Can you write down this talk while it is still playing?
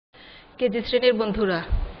KG শ্রেণীর বন্ধুরা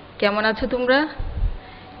কেমন আছো তোমরা?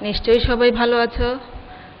 নিশ্চয়ই সবাই ভালো আছো।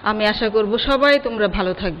 আমি আশা করব সবাই তোমরা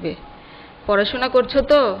ভালো থাকবে। পড়াশোনা করছো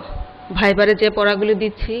তো? ভাইবারে যে পড়াগুলো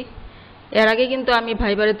দিচ্ছি, এর আগে কিন্তু আমি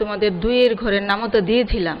ভাইবারে তোমাদের দুইয়ের ঘরের নামও তো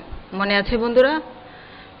দিয়েছিলাম, মনে আছে বন্ধুরা?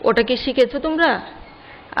 ওটা কি শিখেছো তোমরা?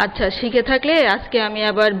 আচ্ছা, শিখে থাকলে আজকে আমি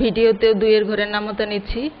আবার ভিডিওতেও দুইয়ের ঘরের নামতা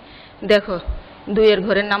নিচ্ছি। দেখো দুইয়ের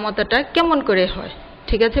ঘরের নামতাটা কেমন করে হয়।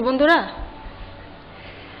 ঠিক আছে বন্ধুরা?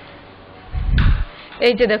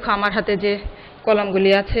 এই যে দেখো আমার হাতে যে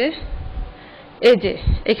কলমগুলি আছে, এই যে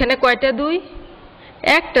এখানে কয়টা দুই?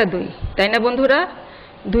 একটা দুই, তাই না বন্ধুরা?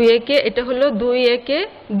 দুই একে, এটা হলো দুই একে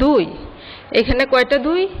দুই। এখানে কয়টা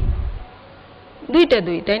দুই? দুইটা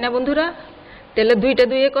দুই, তাই না বন্ধুরা? তাহলে দুইটা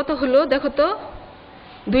দুইয়ে কত হলো দেখো তো?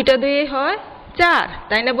 দুইটা দুইয়ে হয় চার,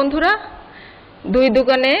 তাই না বন্ধুরা? দুই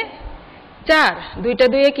দুগুণে চার, দুইটা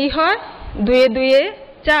দুইয়ে কি হয়? দুইয়ে দুইয়ে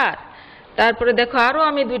চার। তারপরে দেখো আরও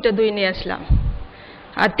আমি দুইটা দুই নিয়ে আসলাম,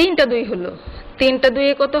 আর তিনটা দুই হলো। তিনটা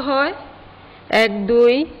দুইয়ে কত হয়? এক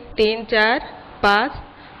দুই তিন চার পাঁচ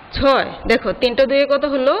ছয়। দেখো তিনটা দুইয়ে কত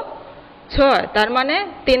হলো? ছয়। তার মানে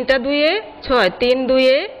তিনটা দুইয়ে ছয়, তিন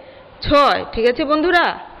দুইয়ে ছয়। ঠিক আছে বন্ধুরা?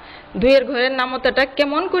 দুইয়ের ঘরের নামতাটা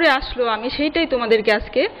কেমন করে আসলো আমি সেইটাই তোমাদেরকে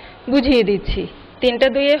আজকে বুঝিয়ে দিচ্ছি। তিনটা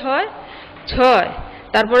দুইয়ে হয় ছয়।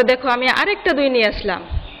 তারপরে দেখো আমি আরেকটা দুই নিয়ে আসলাম,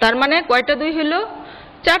 তার মানে কয়টা দুই হলো?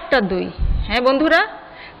 চারটা দুই। হ্যাঁ বন্ধুরা,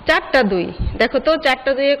 চারটা দুই। দেখো তো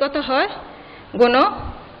চারটা দুইয়ে কত হয়? গোনো,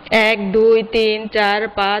 এক দুই তিন চার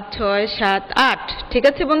পাঁচ ছয় সাত আট। ঠিক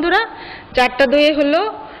আছে বন্ধুরা? চারটা দুইয়ে হলো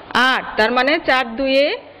আট, তার মানে চার দুইয়ে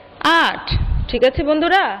আট। ঠিক আছে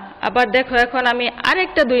বন্ধুরা? আবার দেখো এখন আমি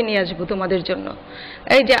আরেকটা দুই নিয়ে আসবো তোমাদের জন্য।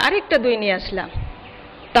 এই যে আরেকটা দুই নিয়ে আসলাম,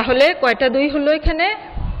 তাহলে কয়টা দুই হলো এখানে?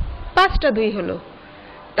 পাঁচটা দুই হলো।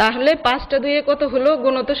 তাহলে পাঁচটা দুইয়ে কত হলো?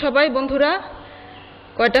 গুনো তো সবাই বন্ধুরা,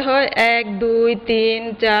 কয়টা হয়? এক দুই তিন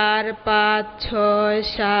চার পাঁচ ছয়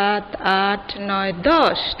সাত আট নয়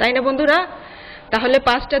দশ, তাই না বন্ধুরা? তাহলে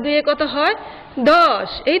পাঁচটা দুইয়ে কত হয়? দশ।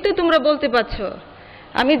 এই তো তোমরা বলতে পারছো।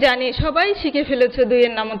 আমি জানি সবাই শিখে ফেলেছো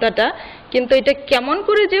দুইয়ের নামতাটা, কিন্তু এটা কেমন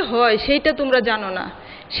করে যে হয় সেইটা তোমরা জানো না।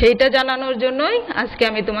 সেইটা জানানোর জন্যই আজকে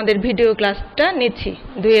আমি তোমাদের ভিডিও ক্লাসটা নিচ্ছি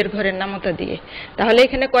দুইয়ের ঘরের নামতা দিয়ে। তাহলে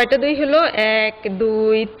এখানে কয়টা দুই হলো? এক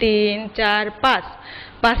দুই তিন চার পাঁচ।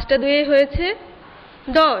 পাঁচটা দুইয়ে হয়েছে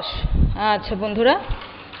দশ। আচ্ছা বন্ধুরা,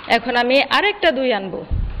 এখন আমি আরেকটা দুই আনবো।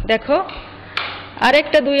 দেখো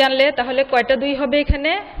আরেকটা দুই আনলে তাহলে কয়টা দুই হবে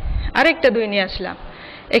এখানে? আরেকটা দুই নিয়ে আসলাম,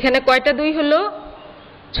 এখানে কয়টা দুই হলো?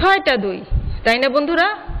 ছয়টা দুই, তাই না বন্ধুরা?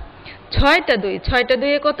 ছয়টা দুই। ছয়টা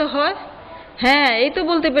দুইয়ে কত হয়? হ্যাঁ, এই তো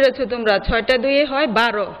বলতে পেরেছো তোমরা, ছয়টা দুইয়ে হয়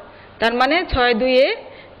 12। তার মানে ছয় দুইয়ে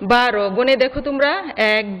 12। গুনে দেখো তোমরা,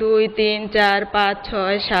 এক দুই তিন চার পাঁচ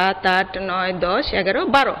ছয় সাত আট নয় দশ এগারো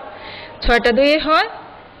বারো। ছয়টা দুইয়ে হয়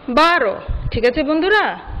 12। ঠিক আছে বন্ধুরা?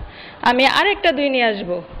 আমি আরেকটা দুই নিয়ে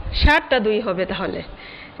আসবো, 7টা দুই হবে তাহলে।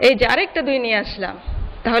 এই যে আরেকটা দুই নিয়ে আসলাম,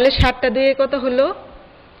 তাহলে 7টা দুইয়ে কত হলো?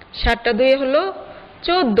 7টা দুইয়ে হলো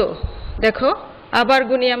 14। দেখো আবার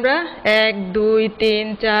গুনি আমরা, এক দুই তিন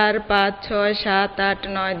চার পাঁচ ছয় সাত আট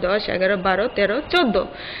নয় দশ এগারো বারো তেরো 14।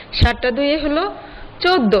 7টা দুইয়ে হলো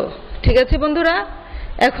 14। ঠিক আছে বন্ধুরা?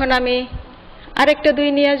 এখন আমি আরেকটা দুই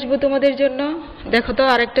নিয়ে আসবো তোমাদের জন্য। দেখো তো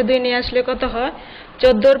আরেকটা দুই নিয়ে আসলে কত হয়?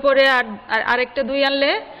 14-র পরে আরেকটা দুই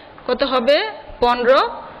আনলে কত হবে? 15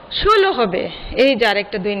 16 হবে। এই যে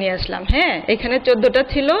আরেকটা দুই নিয়ে আসলাম। হ্যাঁ, এখানে 14টা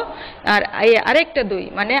ছিল, আর এই আরেকটা দুই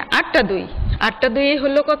মানে 8টা দুই। 8টা দুই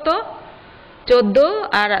হলো কত? 14,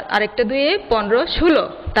 আর আরেকটা দুইয়ে 15 16।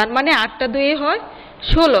 তার মানে 8টা দুইয়ে হয়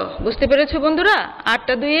 16। বুঝতে পেরেছো বন্ধুরা?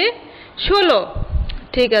 8টা দুইয়ে 16।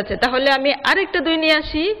 ঠিক আছে, তাহলে আমি আরেকটা দুই নিয়ে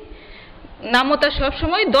আসি। নামতা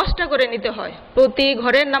সবসময় 10টা করে নিতে হয়। প্রতি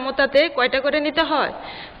ঘরের নামতাতে কয়টা করে নিতে হয়?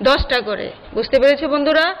 10টা করে। বুঝতে পেরেছো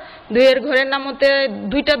বন্ধুরা? দুইয়ের ঘরের নামতে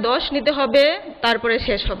 2টা 10 নিতে হবে, তারপরে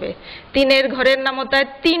শেষ হবে। তিনের ঘরের নামতায়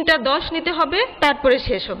 3টা 10 নিতে হবে, তারপরে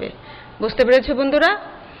শেষ হবে। বুঝতে পেরেছো বন্ধুরা?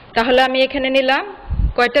 তাহলে আমি এখানে নিলাম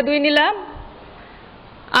কয়টা দুই নিলাম?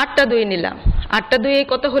 8টা দুই নিলাম। 8টা দুই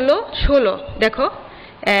কত হলো? 16। দেখো,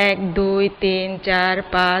 এক দুই তিন চার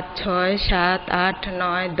পাঁচ ছয় সাত আট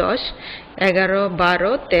নয় দশ এগারো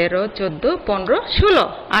বারো তেরো 14 15 16।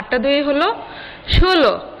 8টা দুই হলো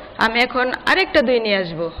 16। আমি এখন আরেকটা দুই নিয়ে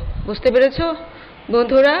আসবো। বুঝতে পেরেছো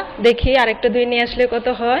বন্ধুরা? দেখি আরেকটা দুই নিয়ে আসলে কত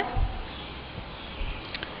হয়?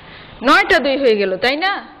 9টা দুই হয়ে গেল, তাই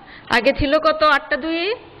না? আগে ছিল কত? 8টা দুই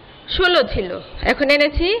 16 ছিল। এখন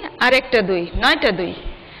এনেছি আরেকটা দুই, 9টা দুই।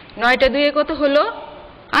 9টা দুইয়ে কত হলো?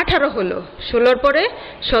 18 হলো। 16-র পরে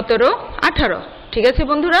 17 18। ঠিক আছে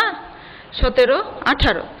বন্ধুরা? 17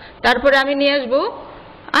 18। তারপরে আমি নিয়ে আসবো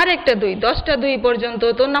আরেকটা দুই। 10টা দুই পর্যন্ত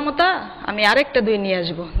তো নামতা, আমি আরেকটা দুই নিয়ে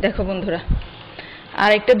আসবো। দেখো বন্ধুরা,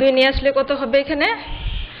 আর একটা 2 নিয়ে আসলে কত হবে এখানে?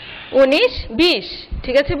 19 20।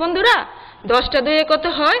 ঠিক আছে বন্ধুরা, 10টা 2 কত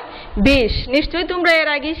হয়? 20। নিশ্চয়ই তোমরা এর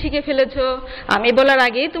আগেই শিখে ফেলেছো, আমি বলার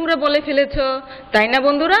আগেই তোমরা বলে ফেলেছো, তাই না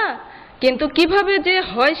বন্ধুরা? কিন্তু কিভাবে যে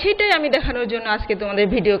হয় সেটাই আমি দেখানোর জন্য আজকে তোমাদের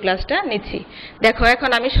ভিডিও ক্লাসটা নিচ্ছি। দেখো এখন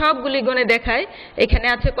আমি সবগুলি গণে দেখাই। এখানে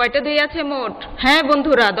আছে কয়টা 2 আছে মোট? হ্যাঁ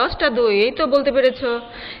বন্ধুরা, 10টা 2। এই তো বলতে পেরেছো।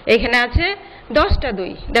 এখানে আছে 10টা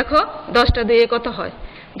 2। দেখো 10টা 2 কত হয়?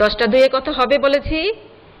 10টা 2 কত হবে বলেছি?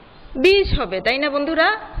 20 হবে, তাই না বন্ধুরা?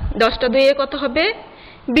 10টা 2 কত হবে?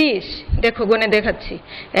 20। দেখো গণে দেখাচ্ছি।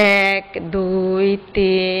 1 2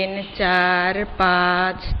 3 4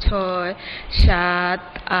 5 6 7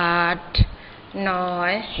 8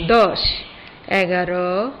 9 10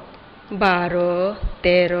 11 12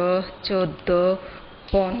 13 14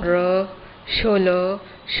 15 16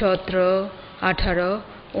 17 18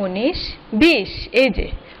 19 20। এই যে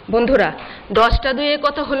বন্ধুরা, 10টা 2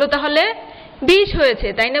 কত হলো তাহলে? 20 হয়েছে,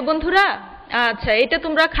 তাই না বন্ধুরা? আচ্ছা, এটা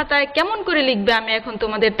তোমরা খাতায় কেমন করে লিখবে আমি এখন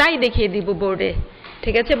তোমাদের তাই দেখিয়ে দিব বোর্ডে।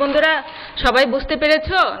 ঠিক আছে বন্ধুরা, সবাই বুঝতে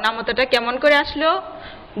পেরেছো নামতাটা কেমন করে আসলো?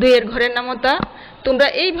 2 এর ঘরের নামতা তোমরা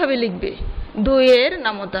এইভাবে লিখবে। 2 এর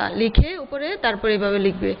নামতা লিখে উপরে তারপর এইভাবে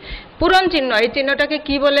লিখবে পূরণ চিহ্ন। এই চিহ্নটাকে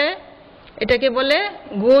কি বলে? এটাকে বলে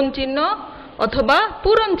গুণ চিহ্ন অথবা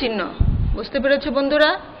পূরণ চিহ্ন। বুঝতে পেরেছো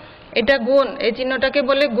বন্ধুরা? এটা গুণ, এই চিহ্নটাকে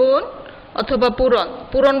বলে গুণ অথবা পূরণ।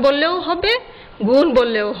 পূরণ বললেও হবে, গুণ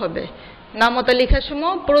বললেও হবে। নামতা লেখার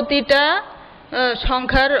সময় প্রতিটা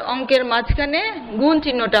সংখ্যার অঙ্কের মাঝখানে গুণ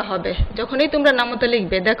চিহ্নটা হবে যখনই তোমরা নামতা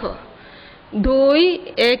লিখবে। দেখো 2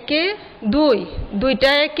 1 2,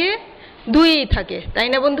 2টা 1 2ই থাকে, তাই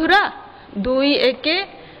না বন্ধুরা? 2 1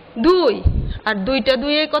 2 আর 2টা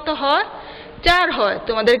 2 কত হয়? 4 হয়।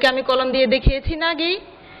 তোমাদেরকে আমি কলম দিয়ে দেখিয়েছি না আগেই?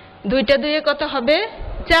 2টা 2 কত হবে?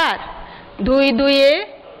 4। 2 2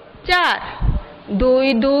 4, 2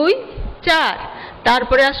 2 4।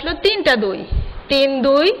 তারপরে আসলো 3টা 2, 3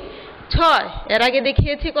 2 6। এর আগে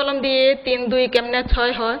দেখিয়েছি কলম দিয়ে 3 2 কেমনে 6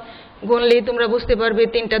 হয়। গুনলেই তোমরা বুঝতে পারবে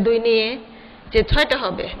 3টা 2 নিয়ে যে 6টা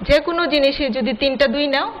হবে। যে কোনো জিনিসে যদি 3টা 2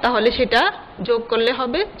 নাও তাহলে সেটা যোগ করলে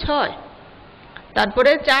হবে 6।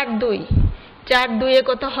 তারপরে 4 2, 4 2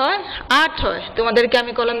 কত হয়? 8 হয়। তোমাদেরকে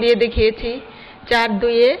আমি কলম দিয়ে দেখিয়েছি 4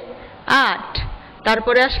 2 8।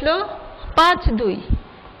 তারপরে আসলো 5 2,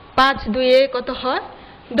 5 2 কত হয়?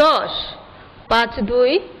 10, 5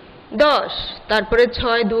 2 10। তারপরে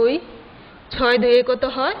 6 2, 6 2 কত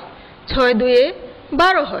হয়? 6 2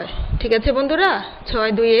 12 হয়। ঠিক আছে বন্ধুরা, 6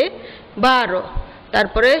 2 12।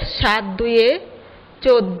 তারপরে 7 2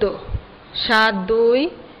 14, 7 2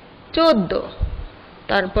 14।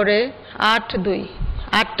 তারপরে 8 2,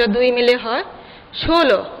 8টা 2 মিলে হয়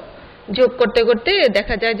 16। যোগ করতে করতে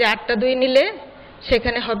দেখা যায় যে 8টা 2 নিলে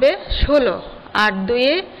সেখানে হবে 16। 8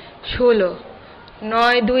 2 16,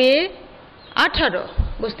 9 2 18।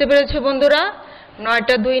 বুঝতে পেরেছো বন্ধুরা?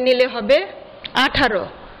 9টা 2 নিলে হবে 18,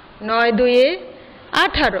 9 2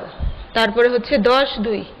 18। তারপরে হচ্ছে 10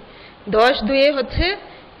 2, 10 2 হচ্ছে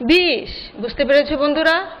 20। বুঝতে পেরেছো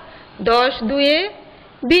বন্ধুরা? 10 2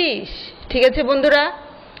 20। ঠিক আছে বন্ধুরা,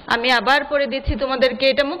 আমি আবার পড়ে দিচ্ছি তোমাদেরকে,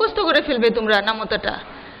 এটা মুখস্থ করে ফেলবে তোমরা নামতাটা।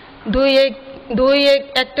 2 1 2 1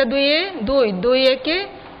 একটা 2 2, 2 1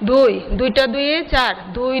 2, 2টা 2 4,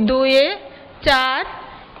 2 2 4,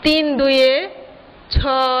 3 2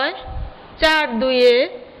 6, 4 2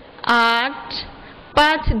 8,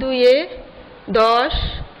 5 2 10,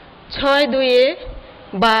 6 2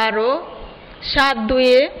 12, 7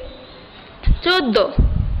 2 14,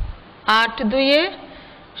 8 2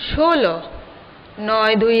 16,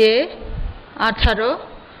 9 2 18,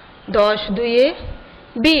 10 2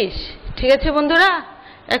 20। ঠিক আছে বন্ধুরা,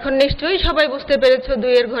 এখন নিশ্চয়ই সবাই বুঝতে পেরেছো 2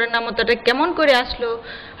 এর ঘরের নামতাটা কেমন করে আসলো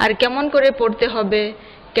আর কেমন করে পড়তে হবে,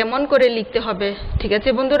 কেমন করে লিখতে হবে। ঠিক আছে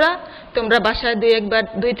বন্ধুরা, তোমরা বাসায়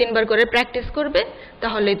 2 3 বার করে প্র্যাকটিস করবে,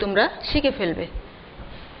 তাহলেই তোমরা শিখে ফেলবে।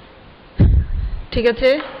 ঠিক আছে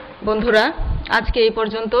বন্ধুরা, আজকে এই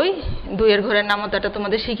পর্যন্তই। 2 এর ঘরের নামতাটা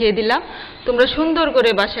তোমাদের শিখিয়ে দিলাম। তোমরা সুন্দর করে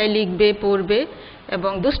বাসায় লিখবে, পড়বে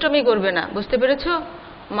এবং দুষ্টমি করবে না। বুঝতে পেরেছো?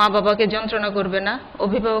 মা বাবাকে যন্ত্রণা করবে না।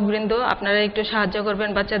 অভিভাবকবৃন্দ, আপনারা একটু সাহায্য করবেন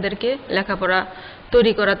বাচ্চাদেরকে লেখাপড়া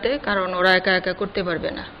তৈরি করাতে, কারণ ওরা একা একা করতে পারবে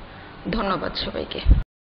না। ধন্যবাদ সবাইকে।